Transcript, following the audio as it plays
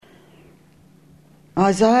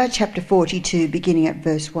Isaiah chapter 42, beginning at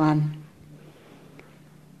verse 1.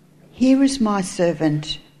 Here is my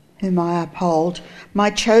servant, whom I uphold, my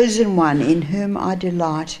chosen one, in whom I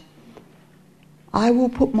delight. I will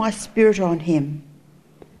put my spirit on him,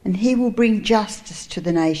 and he will bring justice to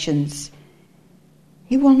the nations.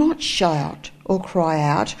 He will not shout or cry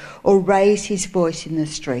out or raise his voice in the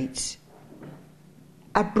streets.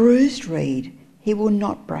 A bruised reed he will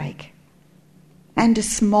not break, and a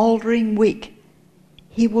smouldering wick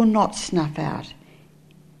he will not snuff out.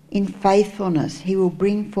 In faithfulness he will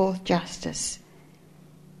bring forth justice.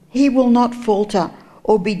 He will not falter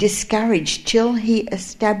or be discouraged till he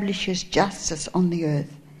establishes justice on the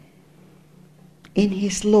earth. In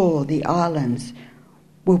his law the islands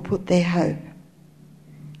will put their hope.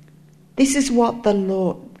 This is what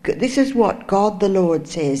God the Lord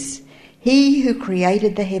says, He who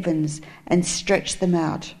created the heavens and stretched them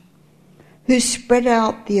out, who spread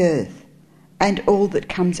out the earth and all that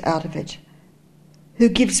comes out of it, who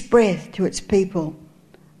gives breath to its people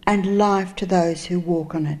and life to those who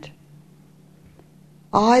walk on it.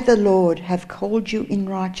 I, the Lord, have called you in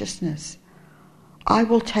righteousness. I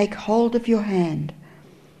will take hold of your hand.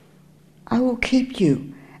 I will keep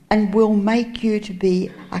you and will make you to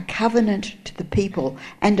be a covenant to the people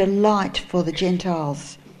and a light for the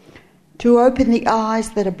Gentiles, to open the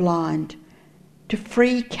eyes that are blind, to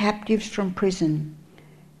free captives from prison,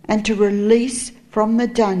 and to release from the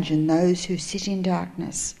dungeon those who sit in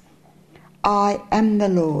darkness. I am the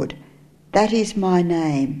Lord, that is my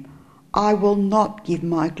name. I will not give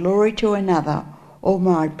my glory to another or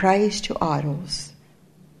my praise to idols.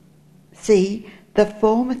 See, the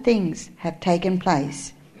former things have taken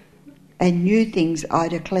place, and new things I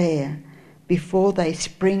declare. Before they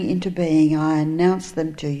spring into being, I announce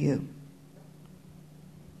them to you.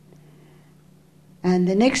 And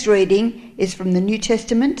the next reading is from the New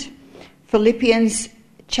Testament, Philippians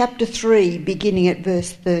chapter 3, beginning at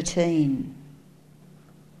verse 13.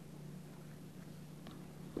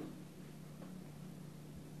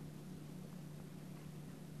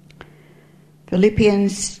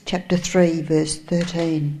 Philippians chapter 3, verse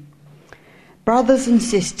 13. Brothers and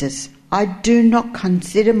sisters, I do not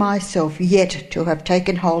consider myself yet to have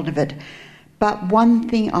taken hold of it, but one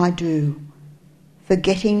thing I do,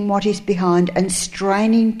 forgetting what is behind and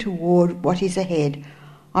straining toward what is ahead,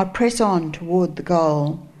 I press on toward the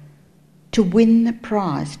goal, to win the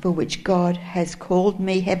prize for which God has called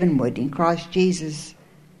me heavenward in Christ Jesus.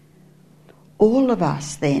 All of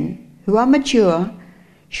us, then, who are mature,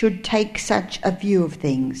 should take such a view of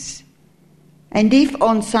things. And if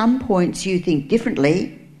on some points you think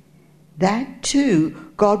differently, that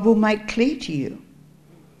too God will make clear to you.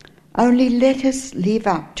 Only let us live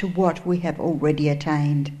up to what we have already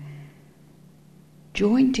attained.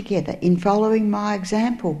 Join together in following my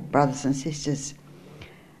example, brothers and sisters.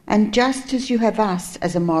 And just as you have us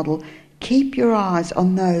as a model, keep your eyes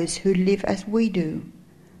on those who live as we do.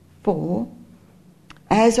 For,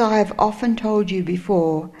 as I have often told you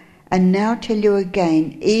before, and now tell you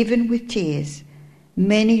again, even with tears,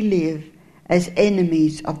 many live as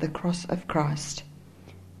enemies of the cross of Christ.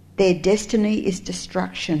 Their destiny is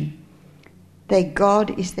destruction. Their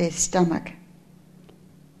God is their stomach,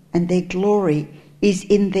 and their glory is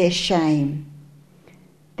in their shame.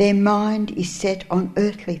 Their mind is set on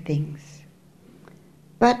earthly things.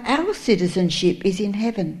 But our citizenship is in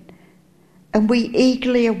heaven, and we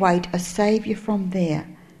eagerly await a Saviour from there,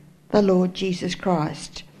 the Lord Jesus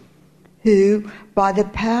Christ, who, by the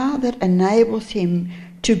power that enables him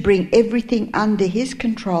to bring everything under his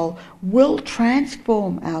control, will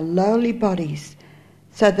transform our lowly bodies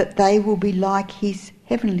so that they will be like his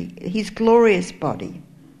glorious body.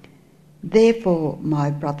 Therefore,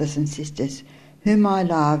 my brothers and sisters, whom I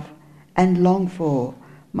love and long for,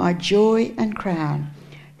 my joy and crown,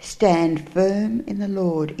 stand firm in the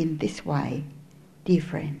Lord in this way, dear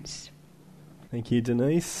friends. Thank you,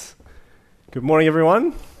 Denise. Good morning,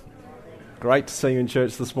 everyone. Great to see you in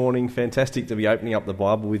church this morning. Fantastic to be opening up the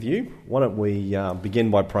Bible with you. Why don't we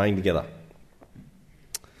begin by praying together?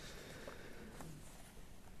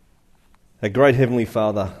 Our great Heavenly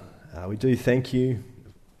Father, we do thank you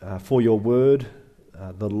for your word,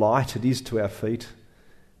 the light it is to our feet.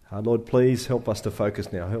 Lord, please help us to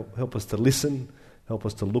focus now. Help us to listen. Help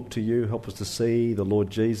us to look to you. Help us to see the Lord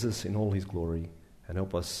Jesus in all his glory, and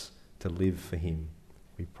help us to live for him.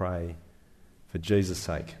 We pray for Jesus'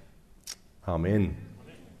 sake. Amen.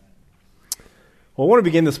 Well, I want to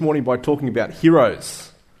begin this morning by talking about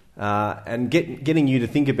heroes and getting you to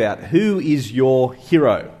think about who is your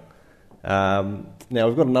hero. Now,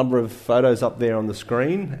 we've got a number of photos up there on the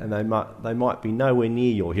screen, and they might be nowhere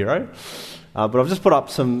near your hero. But I've just put up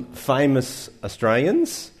some famous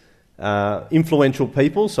Australians, influential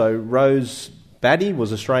people. So Rose Batty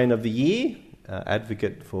was Australian of the Year,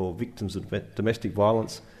 advocate for victims of domestic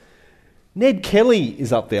violence. Ned Kelly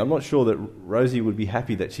is up there. I'm not sure that Rosie would be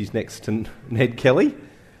happy that she's next to Ned Kelly.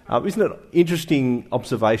 Isn't it an interesting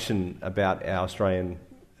observation about our Australian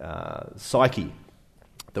psyche,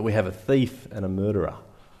 that we have a thief and a murderer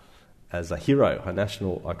as a hero, a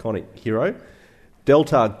national iconic hero?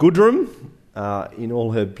 Delta Goodrem, in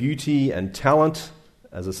all her beauty and talent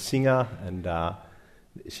as a singer, and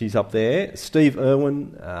she's up there. Steve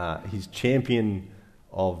Irwin, he's champion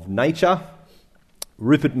of nature.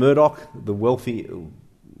 Rupert Murdoch, the wealthy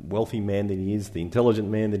man that he is, the intelligent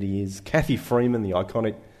man that he is. Kathy Freeman, the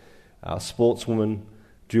iconic sportswoman.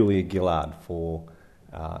 Julia Gillard for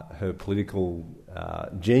her political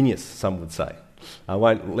genius, some would say. I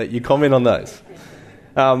won't let you comment on those.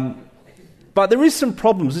 But there is some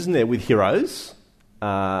problems, isn't there, with heroes,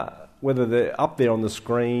 whether they're up there on the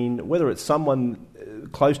screen, whether it's someone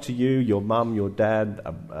close to you, your mum, your dad,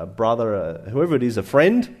 a brother, whoever it is, a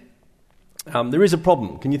friend. There is a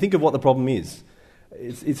problem. Can you think of what the problem is?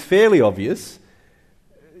 It's fairly obvious.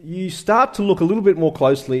 You start to look a little bit more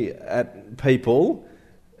closely at people.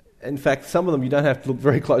 In fact, some of them you don't have to look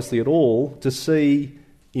very closely at all to see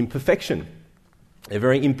imperfection. They're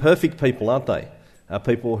very imperfect people, aren't they?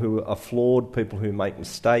 People who are flawed, people who make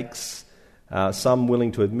mistakes, some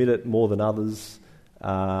willing to admit it more than others.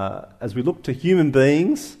 As we look to human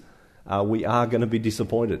beings, we are going to be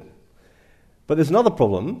disappointed. But there's another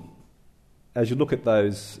problem as you look at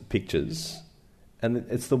those pictures, and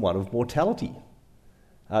it's the one of mortality.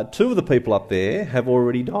 Two of the people up there have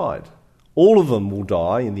already died. All of them will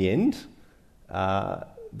die in the end.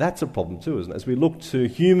 That's a problem too, isn't it? As we look to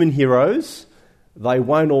human heroes, they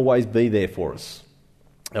won't always be there for us.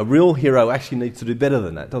 A real hero actually needs to do better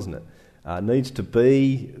than that, doesn't it? Needs to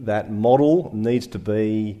be that model, needs to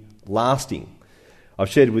be lasting. I've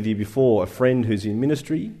shared with you before a friend who's in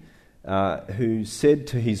ministry who said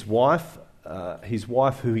to his wife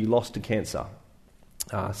who he lost to cancer,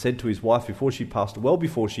 said to his wife before she passed, well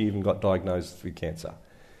before she even got diagnosed with cancer,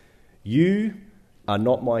 "You are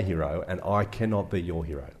not my hero and I cannot be your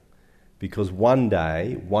hero, because one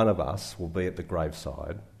day one of us will be at the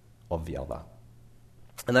graveside of the other."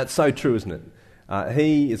 And that's so true, isn't it?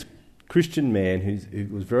 He is a Christian man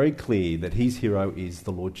who was very clear that his hero is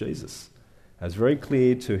the Lord Jesus. It was very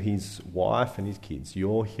clear to his wife and his kids,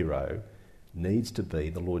 your hero needs to be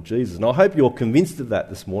the Lord Jesus. And I hope you're convinced of that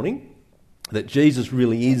this morning, that Jesus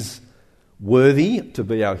really is worthy to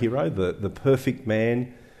be our hero, the perfect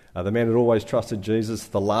man, the man that always trusted Jesus,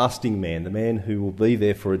 the lasting man, the man who will be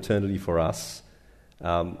there for eternity for us.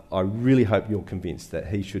 I really hope you're convinced that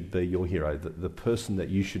he should be your hero, the person that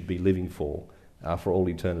you should be living for all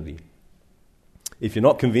eternity. If you're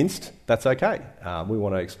not convinced, that's okay. We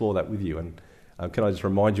want to explore that with you. And can I just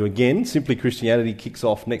remind you again, Simply Christianity kicks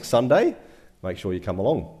off next Sunday. Make sure you come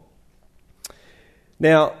along.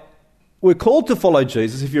 Now, we're called to follow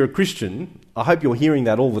Jesus. If you're a Christian, I hope you're hearing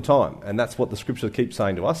that all the time. And that's what the Scripture keeps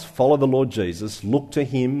saying to us. Follow the Lord Jesus. Look to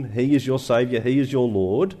him. He is your Saviour. He is your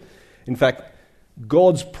Lord. In fact,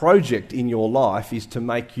 God's project in your life is to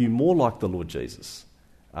make you more like the Lord Jesus.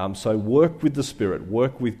 So work with the Spirit,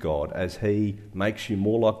 work with God as he makes you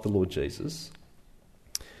more like the Lord Jesus.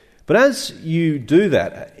 But as you do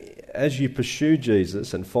that, as you pursue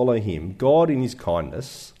Jesus and follow him, God in his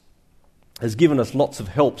kindness has given us lots of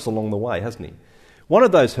helps along the way, hasn't he? One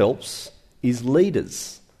of those helps is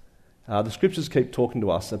leaders. The Scriptures keep talking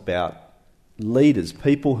to us about leaders,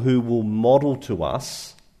 people who will model to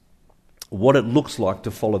us what it looks like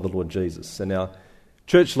to follow the Lord Jesus. And our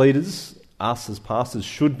church leaders, us as pastors,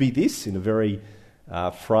 should be this in a very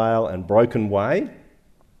frail and broken way.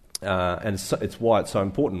 And it's why it's so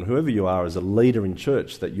important, whoever you are as a leader in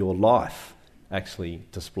church, that your life actually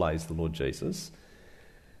displays the Lord Jesus.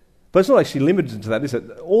 But it's not actually limited to that, is it?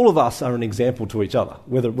 All of us are an example to each other,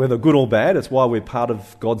 whether good or bad. It's why we're part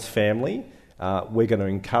of God's family. We're going to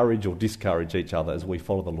encourage or discourage each other as we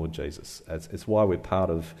follow the Lord Jesus. It's why we're part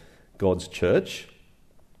of God's church.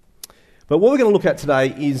 But what we're going to look at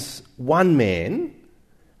today is one man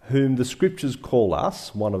whom the Scriptures call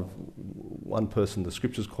us, one person the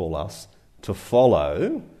Scriptures call us to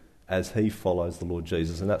follow as he follows the Lord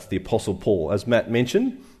Jesus, and that's the Apostle Paul. As Matt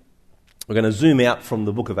mentioned, we're going to zoom out from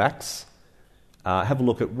the book of Acts, have a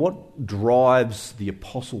look at what drives the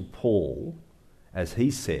Apostle Paul as he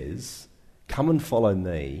says, "Come and follow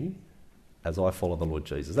me as I follow the Lord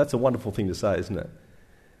Jesus." That's a wonderful thing to say, isn't it?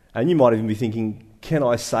 And you might even be thinking, can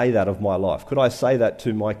I say that of my life? Could I say that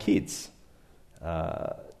to my kids?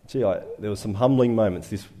 There were some humbling moments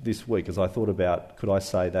this week as I thought about, could I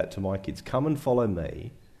say that to my kids? Come and follow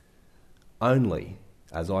me only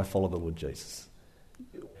as I follow the Lord Jesus.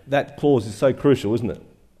 That clause is so crucial, isn't it?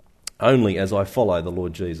 Only as I follow the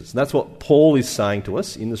Lord Jesus. And that's what Paul is saying to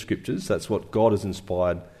us in the Scriptures. That's what God has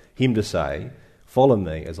inspired him to say. Follow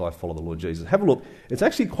me as I follow the Lord Jesus. Have a look. It's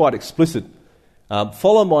actually quite explicit.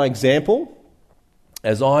 Follow my example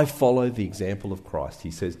as I follow the example of Christ, he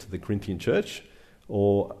says to the Corinthian church.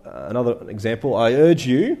 Or another example, I urge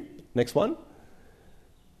you, next one,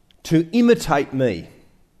 to imitate me.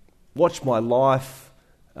 Watch my life,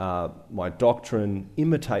 my doctrine,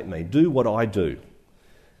 imitate me. Do what I do.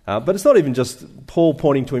 But it's not even just Paul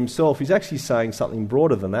pointing to himself. He's actually saying something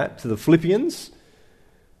broader than that to the Philippians.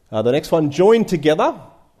 The next one, join together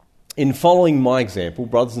in following my example,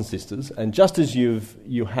 brothers and sisters, and just as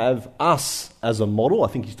you have us as a model, I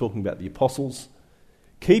think he's talking about the apostles,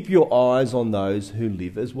 keep your eyes on those who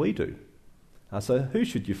live as we do. So who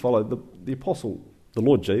should you follow? The apostle, the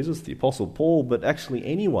Lord Jesus, the apostle Paul, but actually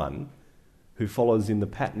anyone who follows in the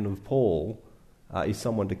pattern of Paul is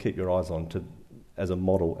someone to keep your eyes on as a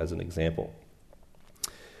model, as an example.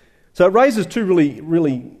 So it raises two really,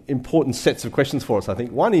 really important sets of questions for us, I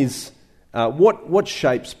think. One is, what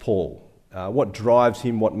shapes Paul? What drives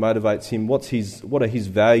him? What motivates him? What are his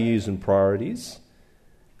values and priorities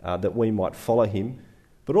that we might follow him?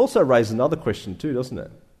 But also raises another question too, doesn't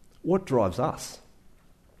it? What drives us?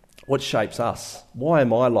 What shapes us? Why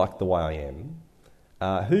am I like the way I am?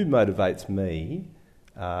 Who motivates me?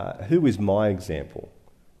 Who is my example?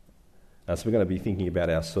 So we're going to be thinking about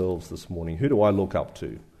ourselves this morning. Who do I look up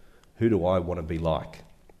to? Who do I want to be like?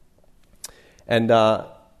 And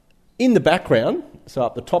in the background, so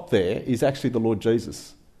up the top there, is actually the Lord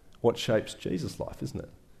Jesus. What shapes Jesus' life, isn't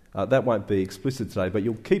it? That won't be explicit today, but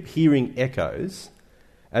you'll keep hearing echoes.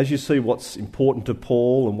 As you see what's important to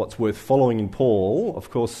Paul and what's worth following in Paul, of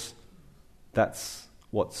course, that's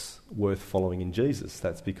what's worth following in Jesus.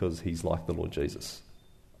 That's because he's like the Lord Jesus.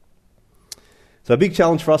 So a big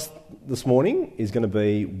challenge for us this morning is going to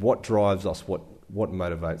be what drives us, what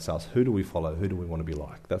motivates us, who do we follow, who do we want to be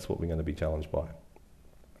like? That's what we're going to be challenged by.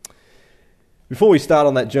 Before we start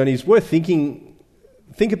on that journey, it's worth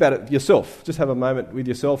think about it yourself. Just have a moment with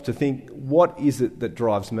yourself to think, what is it that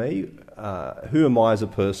drives me? Who am I as a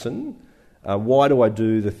person? Why do I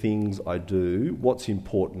do the things I do? What's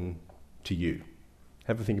important to you?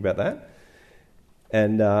 Have a think about that.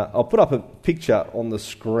 And I'll put up a picture on the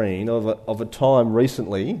screen of a time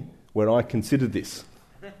recently when I considered this.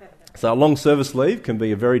 So a long service leave can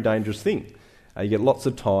be a very dangerous thing. You get lots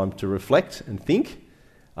of time to reflect and think,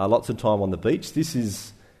 lots of time on the beach. This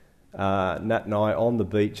is Nat and I on the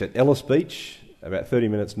beach at Ellis Beach, about 30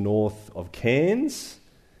 minutes north of Cairns.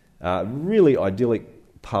 Really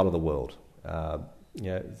idyllic part of the world.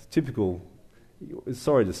 It's typical,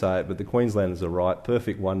 sorry to say it, but the Queenslanders are right.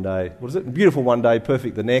 Perfect one day. What is it? Beautiful one day,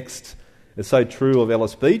 perfect the next. It's so true of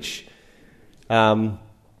Ellis Beach.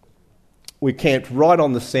 We camped right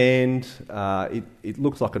on the sand. It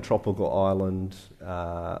looks like a tropical island.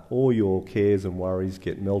 All your cares and worries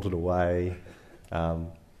get melted away.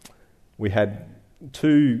 We had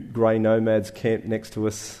 2 grey nomads camped next to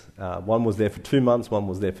us. One was there for 2 months, one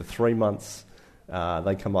was there for 3 months.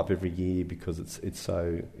 They come up every year because it's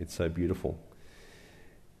so beautiful.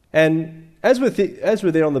 And as we're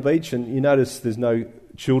there on the beach, and you notice there's no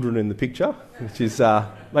children in the picture, which is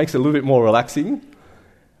makes it a little bit more relaxing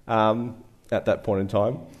at that point in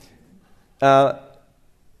time.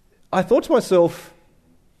 I thought to myself,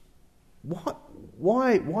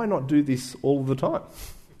 why not do this all the time?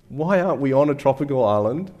 Why aren't we on a tropical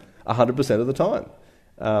island 100% of the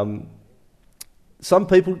time? Some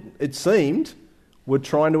people, it seemed, were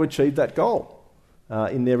trying to achieve that goal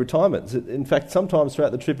in their retirements. In fact, sometimes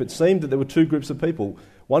throughout the trip it seemed that there were 2 groups of people.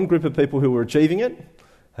 One group of people who were achieving it,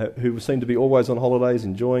 who seemed to be always on holidays,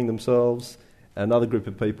 enjoying themselves. Another group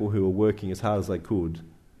of people who were working as hard as they could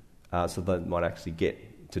so they might actually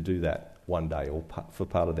get to do that one day or for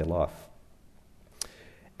part of their life.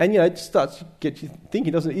 And, it starts to get you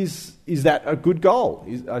thinking, doesn't it? Is that a good goal?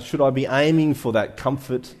 Should I be aiming for that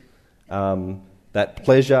comfort, that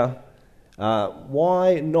pleasure?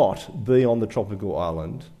 Why not be on the tropical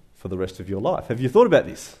island for the rest of your life? Have you thought about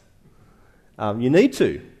this? You need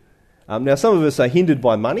to. Now, some of us are hindered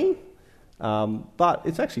by money, but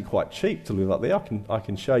it's actually quite cheap to live up there. I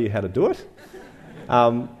can show you how to do it.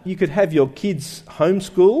 You could have your kids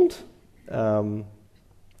homeschooled.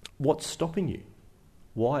 What's stopping you?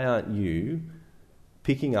 Why aren't you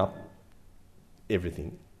picking up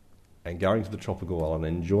everything and going to the tropical island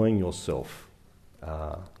and enjoying yourself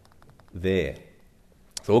there.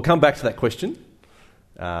 So we'll come back to that question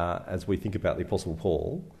as we think about the Apostle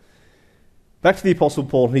Paul. Back to the Apostle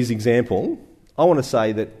Paul and his example, I want to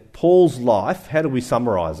say that Paul's life, how do we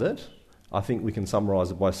summarise it? I think we can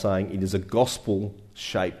summarise it by saying it is a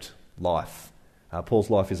gospel-shaped life. Paul's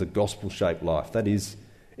life is a gospel-shaped life. That is,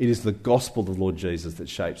 it is the gospel of the Lord Jesus that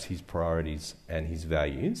shapes his priorities and his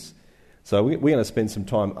values. So we're going to spend some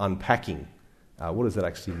time unpacking what does that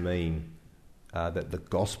actually mean that the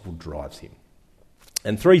gospel drives him.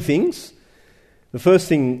 And three things. The first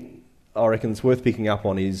thing I reckon is worth picking up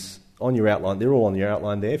on is on your outline. They're all on your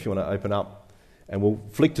outline there if you want to open up. And we'll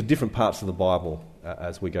flick to different parts of the Bible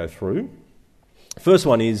as we go through. First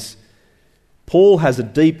one is Paul has a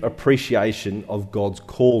deep appreciation of God's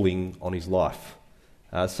calling on his life.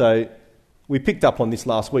 So we picked up on this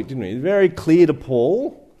last week, didn't we? It's very clear to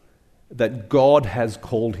Paul that God has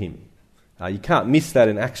called him. You can't miss that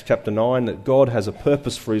in Acts chapter 9, that God has a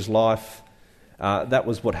purpose for his life. That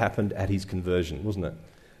was what happened at his conversion, wasn't it?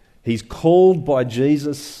 He's called by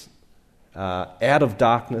Jesus out of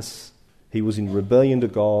darkness. He was in rebellion to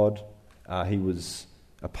God. He was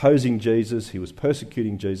opposing Jesus. He was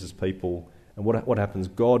persecuting Jesus' people. And what happens?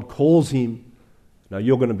 God calls him. No,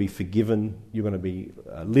 you're going to be forgiven. You're going to be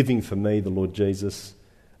living for me, the Lord Jesus.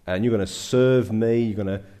 And you're going to serve me. You're going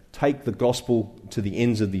to take the gospel to the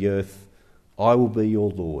ends of the earth. I will be your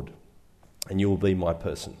Lord. And you will be my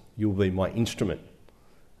person. You will be my instrument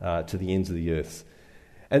to the ends of the earth.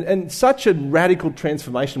 And such a radical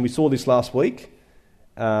transformation, we saw this last week,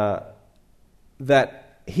 that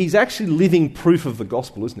he's actually living proof of the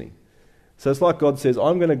gospel, isn't he? So it's like God says,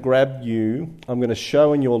 I'm going to grab you, I'm going to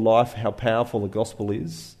show in your life how powerful the gospel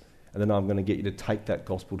is, and then I'm going to get you to take that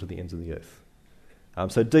gospel to the ends of the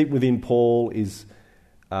earth. So deep within Paul is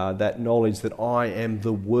that knowledge that I am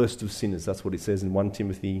the worst of sinners. That's what it says in 1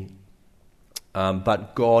 Timothy.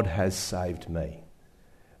 But God has saved me.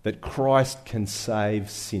 That Christ can save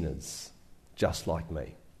sinners just like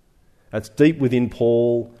me. That's deep within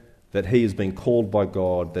Paul, that he has been called by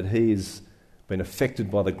God, that he has been affected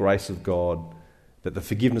by the grace of God, that the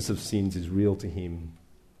forgiveness of sins is real to him,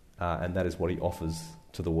 and that is what he offers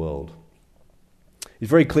to the world. It's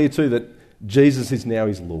very clear too that Jesus is now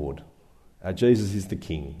his Lord. Jesus is the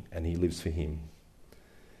King, and he lives for him.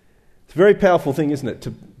 It's a very powerful thing, isn't it,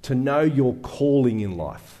 to know your calling in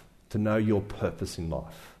life, to know your purpose in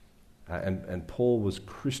life. And Paul was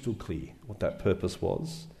crystal clear what that purpose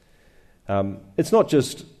was. It's not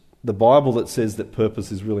just the Bible that says that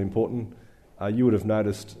purpose is really important. You would have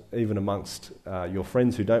noticed, even amongst your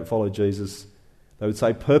friends who don't follow Jesus, they would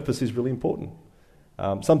say purpose is really important.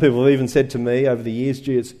 Some people have even said to me over the years,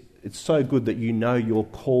 gee, it's so good that you know your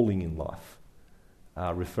calling in life,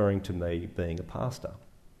 referring to me being a pastor.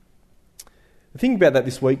 Thinking about that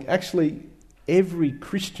this week, actually every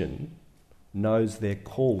Christian knows their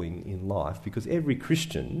calling in life because every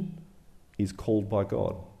Christian is called by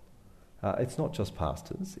God. It's not just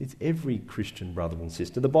pastors, it's every Christian brother and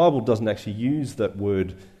sister. The Bible doesn't actually use that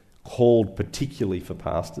word called particularly for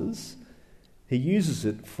pastors. He uses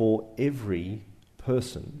it for every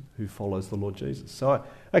person who follows the Lord Jesus. So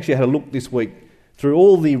I actually had a look this week through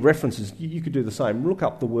all the references. You could do the same. Look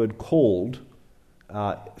up the word called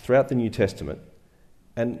throughout the New Testament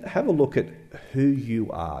and have a look at who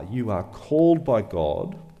you are. You are called by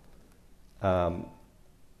God,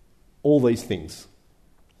 all these things.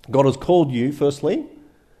 God has called you, firstly,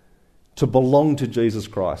 to belong to Jesus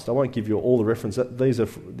Christ. I won't give you all the references.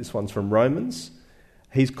 This one's from Romans.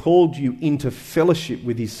 He's called you into fellowship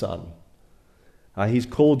with his Son. He's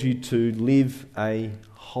called you to live a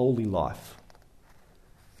holy life.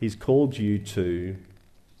 He's called you to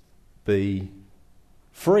be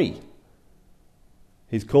free.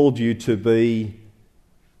 He's called you to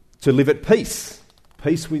live at peace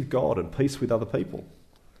with God and peace with other people.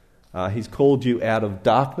 He's called you out of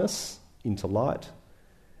darkness into light,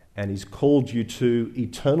 and he's called you to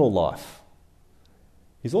eternal life.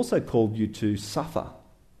 He's also called you to suffer,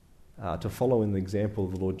 to follow in the example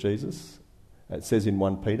of the Lord Jesus. It says in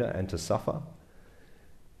 1 Peter, and to suffer.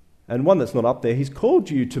 And one that's not up there, he's called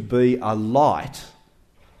you to be a light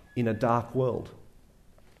in a dark world.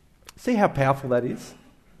 See how powerful that is?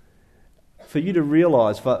 For you to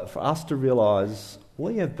realise, for us to realise,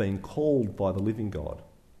 we have been called by the living God.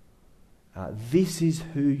 This is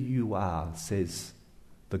who you are, says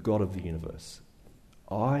the God of the universe.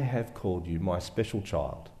 I have called you, my special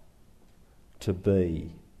child, to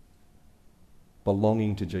be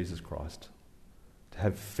belonging to Jesus Christ, to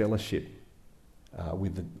have fellowship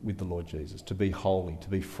with the Lord Jesus, to be holy, to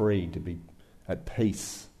be free, to be at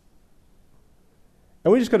peace.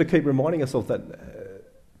 And we just got to keep reminding ourselves that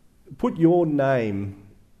put your name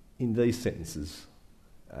in these sentences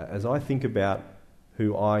as I think about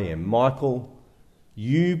who I am. Michael,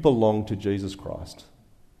 you belong to Jesus Christ.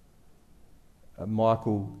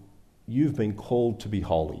 Michael, you've been called to be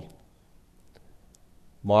holy.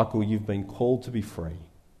 Michael, you've been called to be free.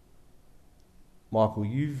 Michael,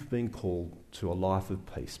 you've been called to a life of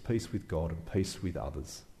peace, peace with God and peace with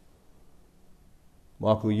others.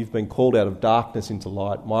 Michael, you've been called out of darkness into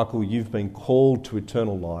light. Michael, you've been called to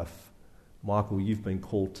eternal life. Michael, you've been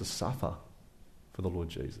called to suffer for the Lord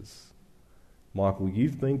Jesus. Michael,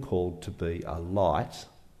 you've been called to be a light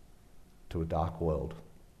to a dark world.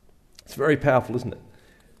 It's very powerful, isn't it?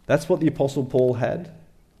 That's what the Apostle Paul had,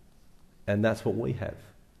 and that's what we have.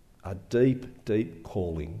 A deep, deep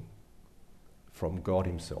calling from God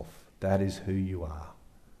himself. That is who you are.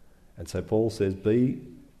 And so Paul says,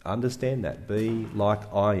 understand that. Be like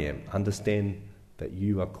I am. Understand that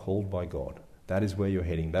you are called by God. That is where you're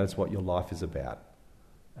heading. That is what your life is about.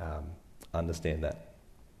 Understand that.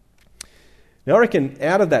 Now I reckon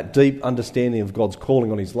out of that deep understanding of God's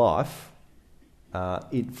calling on his life,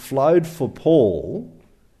 it flowed for Paul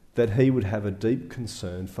that he would have a deep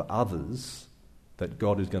concern for others that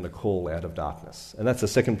God is going to call out of darkness. And that's the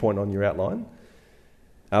second point on your outline.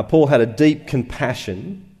 Paul had a deep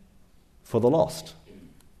compassion for the lost.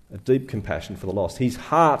 A deep compassion for the lost. His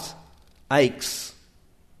heart aches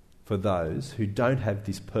for those who don't have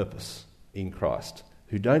this purpose in Christ,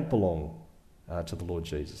 who don't belong to the Lord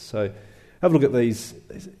Jesus. So have a look at these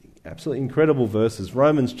absolutely incredible verses.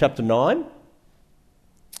 Romans chapter 9.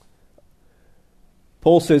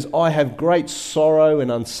 Paul says, I have great sorrow and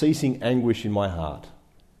unceasing anguish in my heart,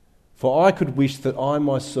 for I could wish that I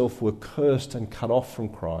myself were cursed and cut off from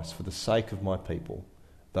Christ for the sake of my people,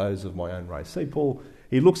 those of my own race. See, Paul,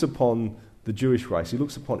 he looks upon the Jewish race, he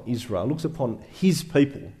looks upon Israel, looks upon his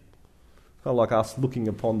people, kind of like us looking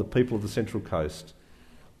upon the people of the Central Coast.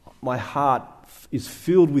 My heart is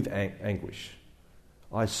filled with anguish.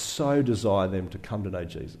 I so desire them to come to know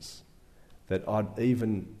Jesus that I'd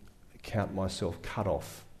even count myself cut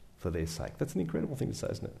off for their sake. That's an incredible thing to say,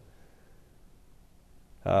 isn't it?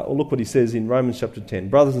 Or look what he says in Romans chapter 10.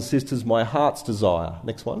 Brothers and sisters, my heart's desire.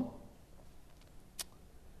 Next one.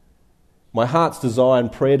 My heart's desire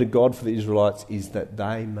and prayer to God for the Israelites is that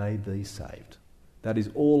they may be saved. That is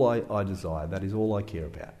all I desire. That is all I care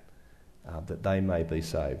about. That they may be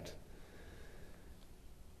saved.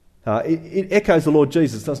 It echoes the Lord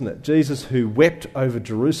Jesus, doesn't it? Jesus who wept over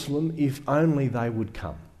Jerusalem if only they would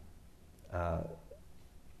come.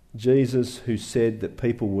 Jesus who said that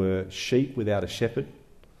people were sheep without a shepherd.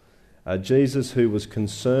 Jesus who was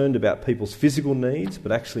concerned about people's physical needs,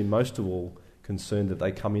 but actually most of all concerned that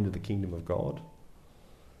they come into the kingdom of God.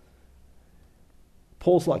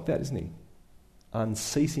 Paul's like that, isn't he?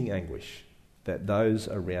 Unceasing anguish that those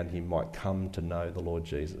around him might come to know the Lord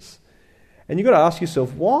Jesus. And you've got to ask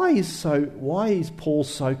yourself, why is Paul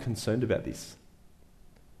so concerned about this?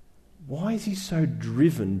 Why is he so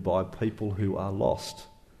driven by people who are lost?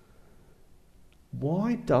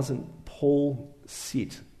 Why doesn't Paul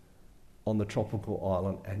sit on the tropical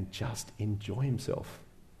island and just enjoy himself?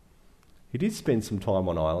 He did spend some time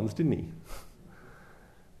on islands, didn't he?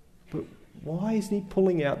 But why isn't he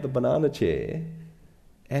pulling out the banana chair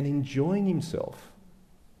and enjoying himself?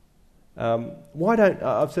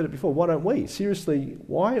 I've said it before, why don't we? Seriously,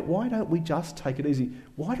 why don't we just take it easy?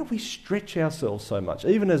 Why don't we stretch ourselves so much?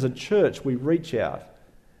 Even as a church, we reach out.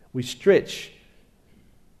 We stretch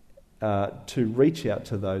to reach out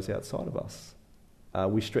to those outside of us.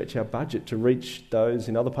 We stretch our budget to reach those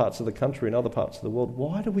in other parts of the country, in other parts of the world.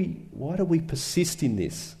 Why do we persist in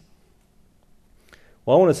this?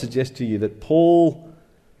 Well, I want to suggest to you that Paul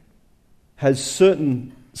has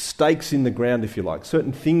certain stakes in the ground, if you like,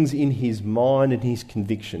 certain things in his mind and his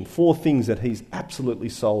conviction, 4 things that he's absolutely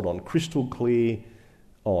sold on, crystal clear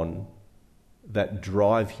on, that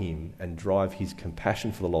drive him and drive his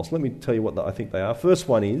compassion for the lost. Let me tell you what I think they are. First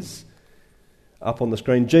one is, up on the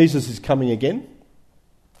screen, Jesus is coming again.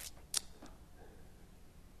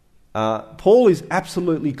 Paul is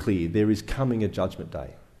absolutely clear there is coming a judgment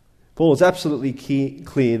day. Paul is absolutely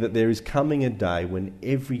clear that there is coming a day when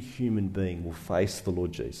every human being will face the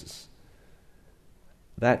Lord Jesus.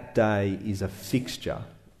 That day is a fixture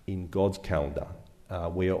in God's calendar.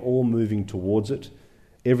 We are all moving towards it.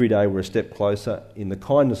 Every day we're a step closer. In the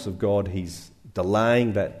kindness of God, he's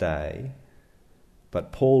delaying that day.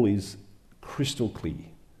 But Paul is crystal clear.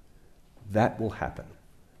 That will happen.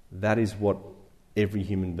 That is what every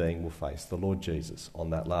human being will face, the Lord Jesus, on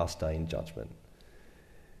that last day in judgment.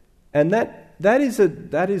 And that is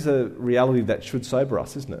a reality that should sober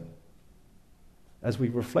us, isn't it? as we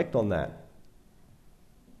reflect on that,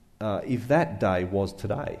 if that day was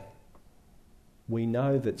today, we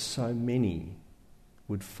know that so many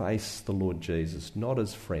would face the Lord Jesus not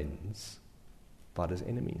as friends, but as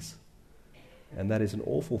enemies. And that is an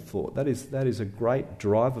awful thought. That is a great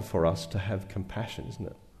driver for us to have compassion, isn't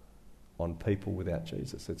it, on people without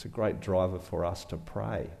Jesus. It's a great driver for us to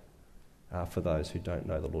pray for those who don't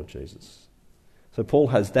know the Lord Jesus. So Paul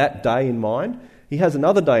has that day in mind. He has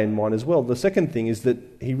another day in mind as well. The second thing is that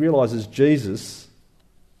he realises Jesus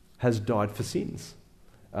has died for sins.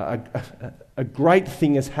 A great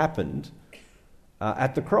thing has happened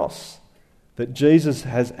at the cross, that Jesus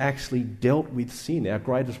has actually dealt with sin, our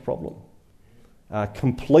greatest problem,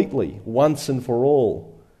 completely, once and for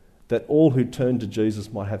all, that all who turn to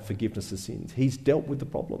Jesus might have forgiveness of sins. He's dealt with the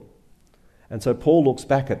problem. And so Paul looks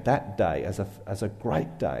back at that day as a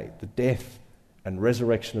great day, the death and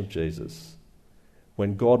resurrection of Jesus,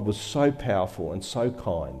 when God was so powerful and so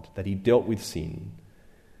kind that he dealt with sin,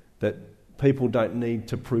 that people don't need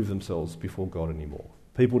to prove themselves before God anymore.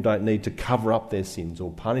 People don't need to cover up their sins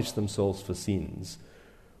or punish themselves for sins,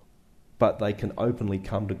 but they can openly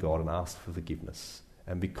come to God and ask for forgiveness.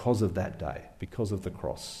 And because of that day, because of the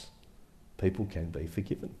cross, people can be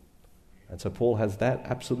forgiven. And so Paul has that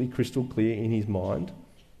absolutely crystal clear in his mind.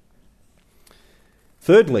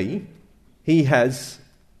 Thirdly, he has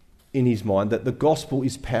in his mind that the gospel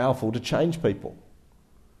is powerful to change people.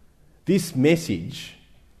 This message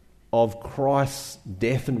of Christ's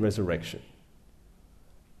death and resurrection,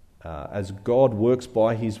 as God works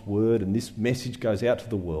by his word and this message goes out to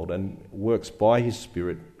the world and works by his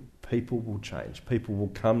Spirit, people will change. People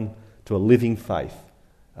will come to a living faith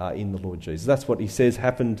in the Lord Jesus. That's what he says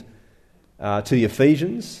happened to the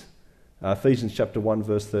Ephesians. Ephesians chapter 1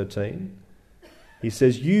 verse 13. He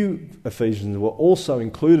says, you, Ephesians, were also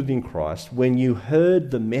included in Christ when you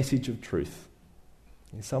heard the message of truth.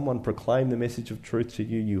 If someone proclaimed the message of truth to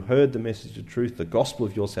you, you heard the message of truth, the gospel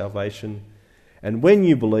of your salvation, and when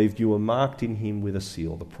you believed, you were marked in him with a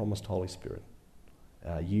seal, the promised Holy Spirit.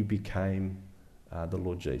 You became the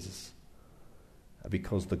Lord Jesus.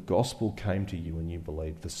 Because the gospel came to you and you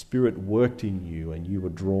believed. The Spirit worked in you and you were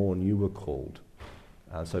drawn, you were called.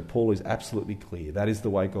 So Paul is absolutely clear. That is the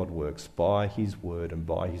way God works, by his word and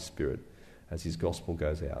by his Spirit, as his gospel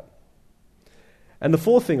goes out. And the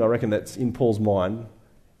fourth thing I reckon that's in Paul's mind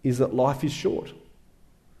is that life is short.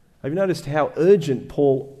 Have you noticed how urgent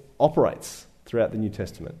Paul operates throughout the New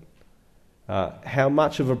Testament? How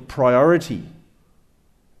much of a priority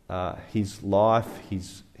his life,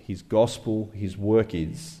 his gospel, his work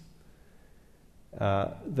is,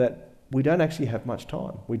 that we don't actually have much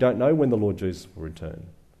time. We don't know when the Lord Jesus will return.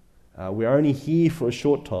 We're only here for a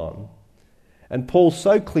short time. And Paul's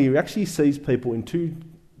so clear, he actually sees people in two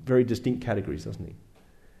very distinct categories, doesn't he?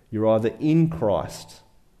 You're either in Christ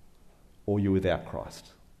or you're without Christ.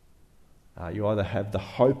 You either have the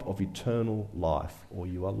hope of eternal life or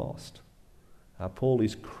you are lost. Paul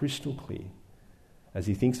is crystal clear as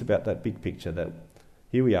he thinks about that big picture, that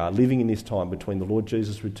here we are living in this time between the Lord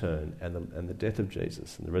Jesus' return and the death of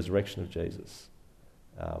Jesus and the resurrection of Jesus.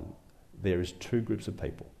 There is two groups of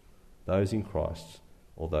people, those in Christ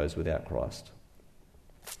or those without Christ.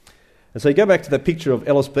 And so you go back to that picture of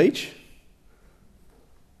Ellis Beach,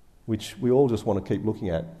 which we all just want to keep looking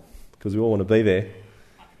at because we all want to be there.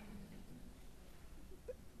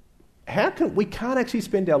 We can't actually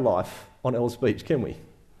spend our life on Ellis Beach, can we?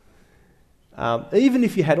 Even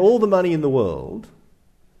if you had all the money in the world,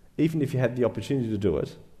 even if you had the opportunity to do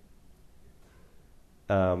it,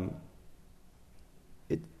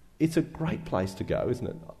 it's a great place to go, isn't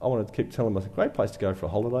it? I want to keep telling myself, a great place to go for a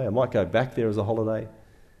holiday. I might go back there as a holiday.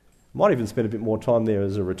 I might even spend a bit more time there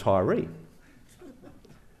as a retiree.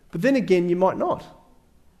 But then again, you might not.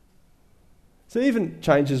 So it even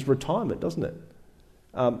changes retirement, doesn't it?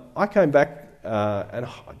 I came back and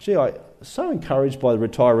I was so encouraged by the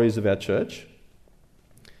retirees of our church,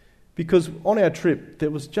 because on our trip there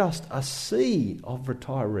was just a sea of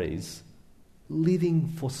retirees living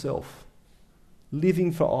for self,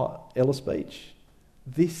 living for Ellis Beach.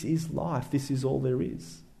 This is life. This is all there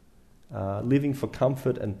is. Living for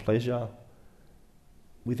comfort and pleasure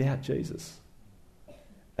without Jesus.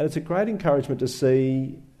 And it's a great encouragement to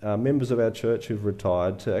see members of our church who've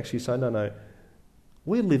retired to actually say, no,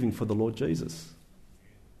 we're living for the Lord Jesus.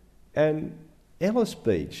 And Ellis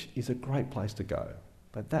Beach is a great place to go,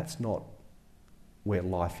 but that's not where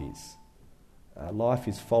life is. Life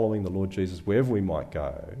is following the Lord Jesus wherever we might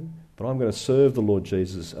go, but I'm going to serve the Lord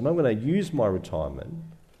Jesus, and I'm going to use my retirement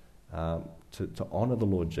to honour the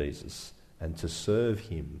Lord Jesus and to serve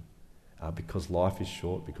him, because life is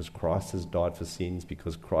short, because Christ has died for sins,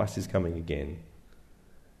 because Christ is coming again.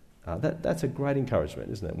 That's a great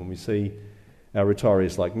encouragement, isn't it, when we see our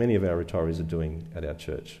retirees, like many of our retirees are doing at our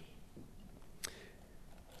church.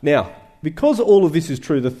 Now, because all of this is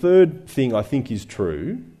true, the third thing I think is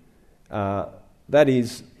true, that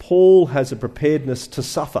is, Paul has a preparedness to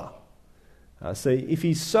suffer. See, if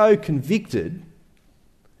he's so convicted,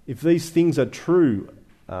 if these things are true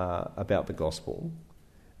about the gospel,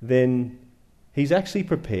 then he's actually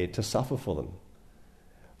prepared to suffer for them.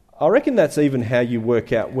 I reckon that's even how you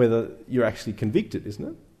work out whether you're actually convicted, isn't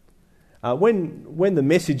it? When the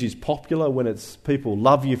message is popular, when it's people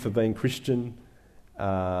love you for being Christian,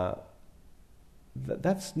 that's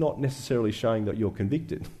not necessarily showing that you're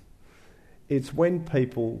convicted. It's when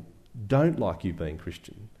people don't like you being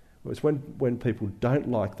Christian. It's when people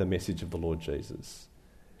don't like the message of the Lord Jesus,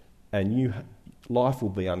 and life will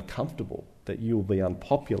be uncomfortable, that you will be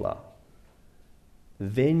unpopular.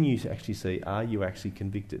 Then you actually see, are you actually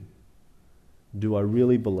convicted? Do I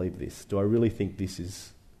really believe this? Do I really think this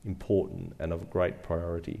is important and of great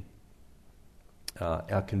priority?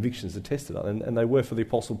 Our convictions are tested, and they were for the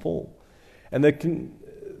Apostle Paul. And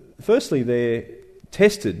firstly, they're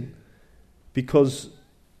tested because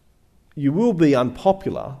you will be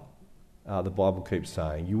unpopular, the Bible keeps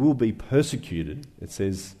saying. You will be persecuted, it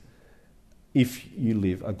says, if you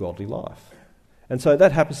live a godly life. And so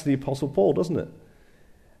that happens to the Apostle Paul, doesn't it?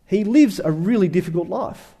 He lives a really difficult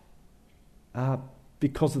life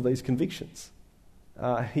because of these convictions.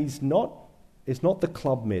 It's not the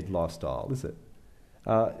Club Med lifestyle, is it?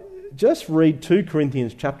 Just read 2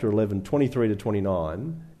 Corinthians chapter 11, 23 to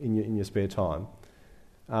 29 in your spare time.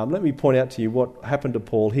 Let me point out to you what happened to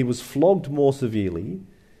Paul. He was flogged more severely.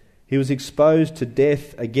 He was exposed to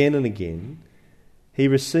death again and again. He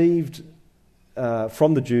received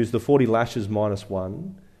from the Jews the 40 lashes minus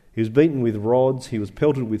one. He was beaten with rods. He was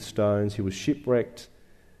pelted with stones. He was shipwrecked.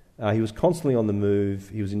 He was constantly on the move.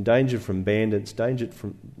 He was in danger from bandits,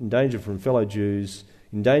 in danger from fellow Jews,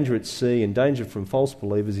 in danger at sea, in danger from false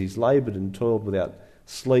believers. He's laboured and toiled without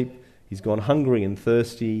sleep. He's gone hungry and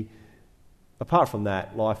thirsty. Apart from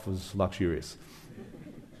that, life was luxurious.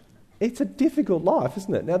 It's a difficult life,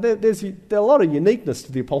 isn't it? Now, there's a lot of uniqueness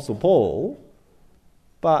to the Apostle Paul,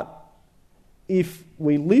 but if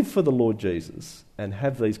we live for the Lord Jesus and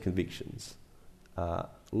have these convictions,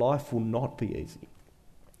 life will not be easy.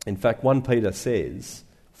 In fact, 1 Peter says,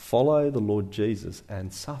 follow the Lord Jesus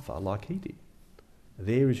and suffer like he did.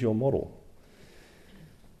 There is your model.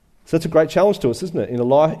 So it's a great challenge to us, isn't it?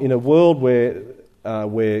 In a world where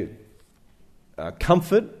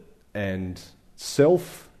comfort and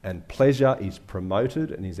self and pleasure is promoted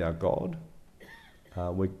and is our God,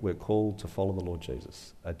 we're called to follow the Lord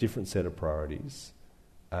Jesus, a different set of priorities,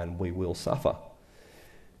 and we will suffer.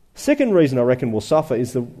 Second reason I reckon we'll suffer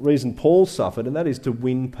is the reason Paul suffered, and that is to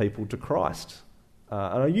win people to Christ.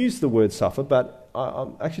 And I use the word suffer, but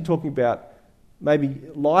I'm actually talking about maybe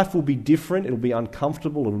life will be different, it'll be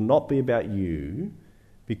uncomfortable, it'll not be about you,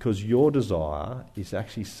 because your desire is to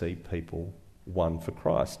actually see people won for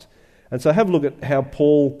Christ. And so have a look at how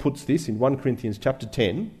Paul puts this in 1 Corinthians chapter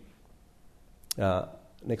 10.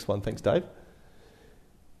 Next one, thanks Dave.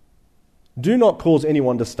 Do not cause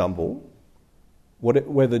anyone to stumble,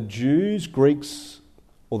 whether Jews, Greeks,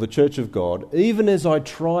 or the church of God, even as I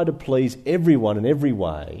try to please everyone in every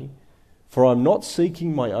way, for I'm not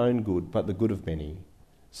seeking my own good, but the good of many,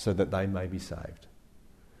 so that they may be saved.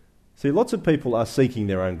 See, lots of people are seeking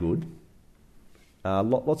their own good.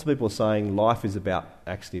 Lots of people are saying life is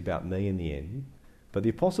actually about me in the end. But the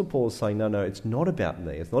Apostle Paul is saying, no, it's not about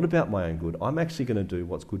me. It's not about my own good. I'm actually going to do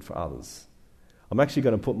what's good for others. I'm actually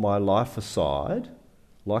going to put my life aside,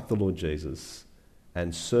 like the Lord Jesus,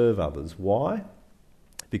 and serve others. Why?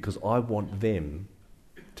 Because I want them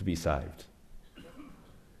to be saved.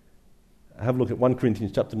 Have a look at 1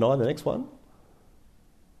 Corinthians chapter 9, the next one.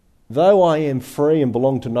 Though I am free and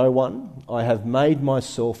belong to no one, I have made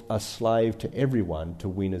myself a slave to everyone to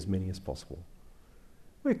win as many as possible.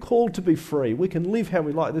 We're called to be free. We can live how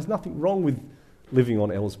we like. There's nothing wrong with living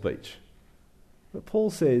on Ellis Beach. But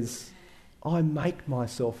Paul says, I make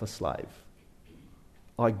myself a slave.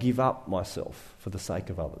 I give up myself for the sake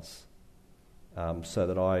of others, so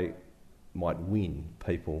that I might win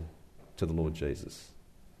people to the Lord Jesus.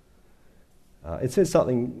 It says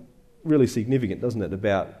something really significant, doesn't it,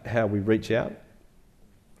 about how we reach out?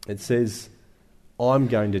 It says, I'm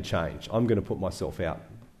going to change. I'm going to put myself out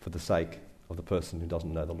for the sake of the person who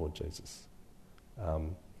doesn't know the Lord Jesus.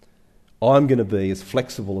 I'm going to be as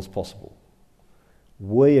flexible as possible.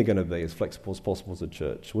 We are going to be as flexible as possible as a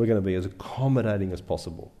church. We're going to be as accommodating as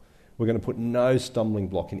possible. We're going to put no stumbling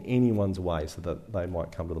block in anyone's way so that they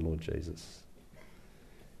might come to the Lord Jesus.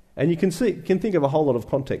 And you can think of a whole lot of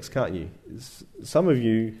context, can't you? Some of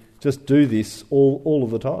you just do this all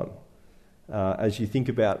of the time as you think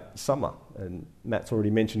about summer. And Matt's already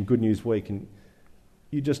mentioned Good News Week, and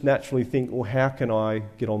you just naturally think, well, how can I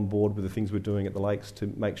get on board with the things we're doing at the Lakes to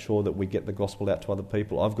make sure that we get the gospel out to other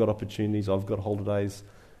people? I've got opportunities, I've got holidays,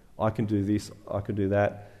 I can do this, I can do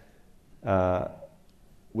that.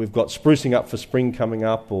 We've got sprucing up for spring coming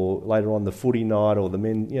up, or later on the footy night, or the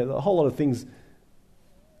men, a whole lot of things.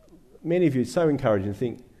 Many of you are so encouraging to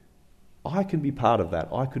think, I can be part of that.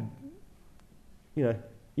 I could,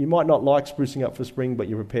 you might not like sprucing up for spring, but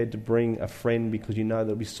you're prepared to bring a friend because you know that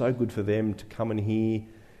it'll be so good for them to come and hear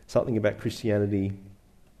something about Christianity.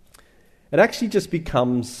 It actually just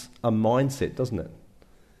becomes a mindset, doesn't it?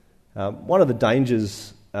 One of the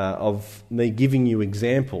dangers of me giving you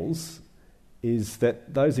examples is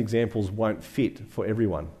that those examples won't fit for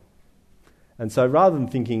everyone. And so rather than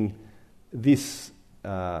thinking this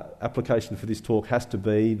application for this talk has to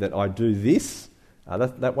be that I do this,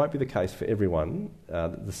 that won't be the case for everyone,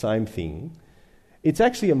 the same thing. It's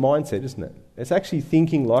actually a mindset, isn't it? It's actually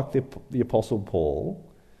thinking like the Apostle Paul.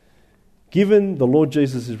 Given the Lord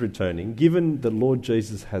Jesus is returning, given that Lord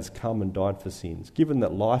Jesus has come and died for sins, given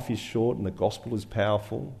that life is short and the gospel is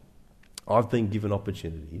powerful, I've been given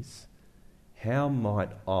opportunities. How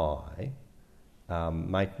might I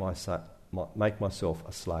make myself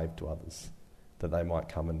a slave to others, that they might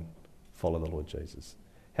come and follow the Lord Jesus?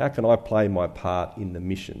 How can I play my part in the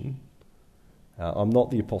mission? I'm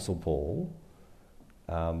not the Apostle Paul.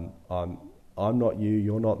 I'm not you,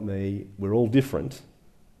 you're not me. We're all different.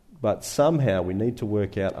 But somehow we need to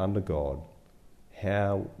work out under God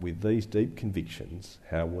how, with these deep convictions,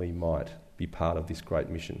 how we might be part of this great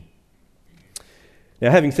mission.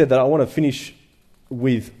 Now, having said that, I want to finish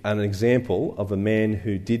with an example of a man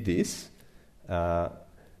who did this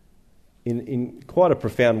in quite a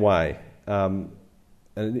profound way. And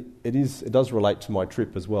it does relate to my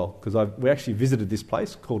trip as well, because we actually visited this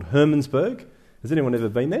place called Hermannsburg. Has anyone ever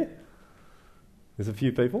been there? There's a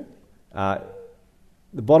few people.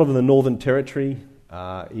 The bottom of the Northern Territory,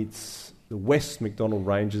 it's the West MacDonnell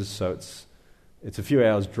Ranges, so it's a few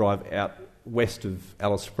hours drive out west of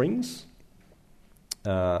Alice Springs.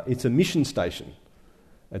 It's a mission station.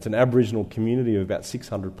 It's an Aboriginal community of about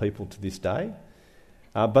 600 people to this day.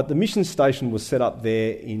 But the mission station was set up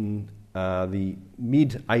there in the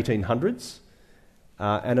mid-1800s,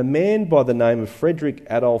 and a man by the name of Frederick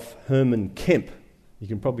Adolf Hermann Kemp, you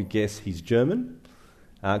can probably guess he's German,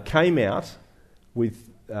 came out with,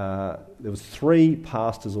 there was 3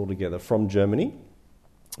 pastors altogether from Germany.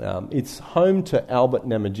 It's home to Albert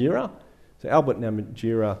Namatjira. So Albert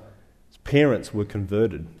Namatjira's parents were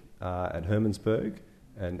converted at Hermannsburg,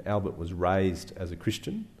 and Albert was raised as a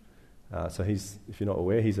Christian. So he's, if you're not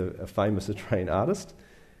aware, he's a famous Australian artist.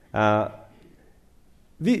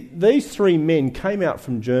 These 3 men came out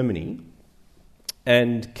from Germany,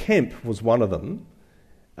 and Kemp was one of them.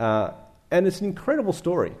 And it's an incredible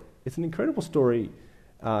story. It's an incredible story.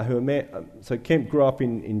 So Kemp grew up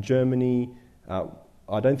in Germany.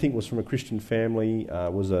 I don't think was from a Christian family.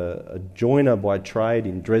 Was a joiner by trade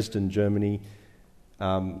in Dresden, Germany.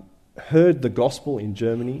 Heard the gospel in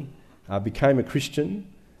Germany. Became a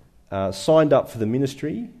Christian. Signed up for the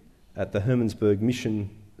ministry at the Hermannsburg Mission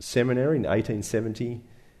Seminary in 1870,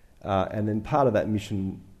 and then part of that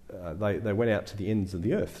mission, they went out to the ends of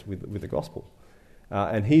the earth with the gospel.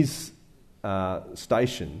 And his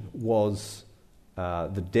station was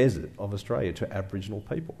the desert of Australia to Aboriginal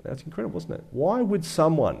people. That's incredible, isn't it? Why would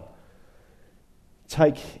someone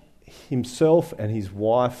take himself and his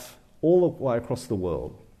wife all the way across the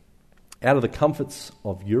world, out of the comforts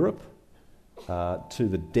of Europe, to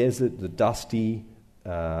the desert, the dusty,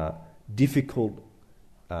 difficult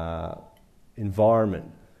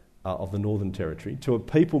environment of the Northern Territory, to a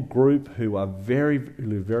people group who live very,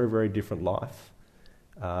 very different life.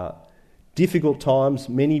 Difficult times,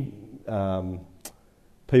 many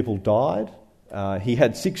people died. He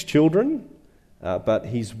had 6 children, but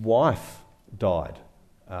his wife died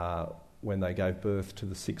when they gave birth to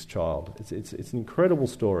the 6th child. It's an incredible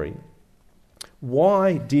story.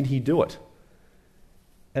 Why did he do it?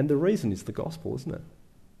 And the reason is the gospel, isn't it?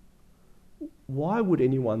 Why would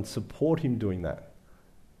anyone support him doing that?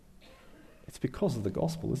 It's because of the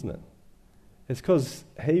gospel, isn't it? It's because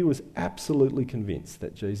he was absolutely convinced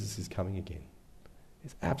that Jesus is coming again.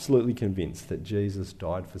 He's absolutely convinced that Jesus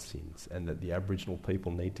died for sins and that the Aboriginal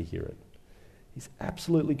people need to hear it. He's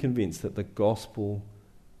absolutely convinced that the gospel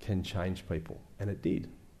can change people, and it did.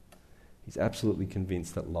 He's absolutely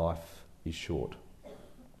convinced that life is short.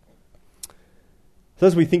 So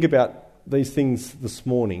as we think about these things this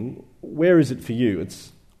morning, where is it for you?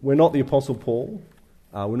 we're not the Apostle Paul.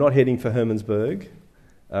 We're not heading for Hermannsburg.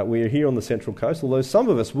 We are here on the Central Coast, although some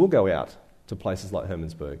of us will go out to places like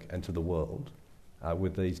Hermannsburg and to the world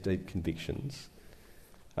with these deep convictions.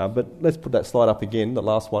 But let's put that slide up again, the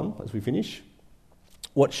last one, as we finish.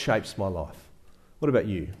 What shapes my life? What about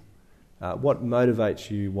you? What motivates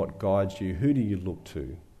you? What guides you? Who do you look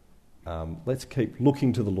to? Let's keep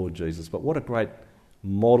looking to the Lord Jesus. But what a great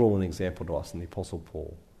model and example to us in the Apostle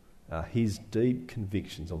Paul. His deep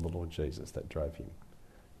convictions of the Lord Jesus that drove him.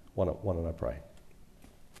 Why don't I pray?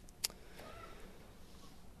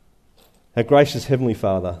 Our gracious Heavenly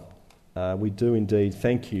Father, we do indeed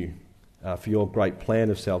thank you for your great plan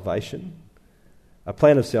of salvation. A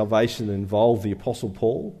plan of salvation that involved the Apostle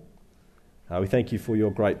Paul. We thank you for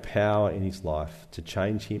your great power in his life to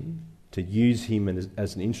change him, to use him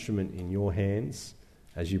as an instrument in your hands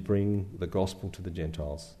as you bring the gospel to the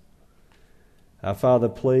Gentiles. Father,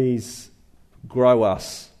 please grow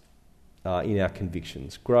us in our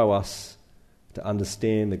convictions. Grow us to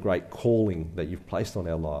understand the great calling that you've placed on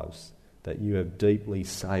our lives, that you have deeply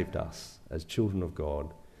saved us as children of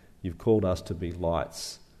God. You've called us to be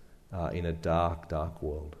lights in a dark, dark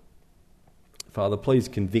world. Father, please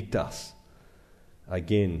convict us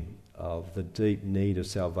again of the deep need of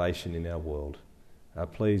salvation in our world.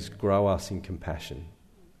 Please grow us in compassion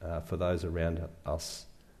for those around us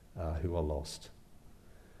who are lost.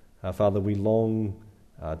 Father, we long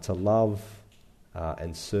to love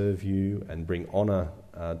and serve you and bring honour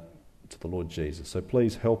to the Lord Jesus. So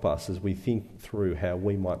please help us as we think through how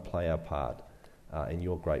we might play our part in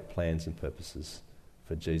your great plans and purposes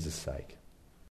for Jesus' sake.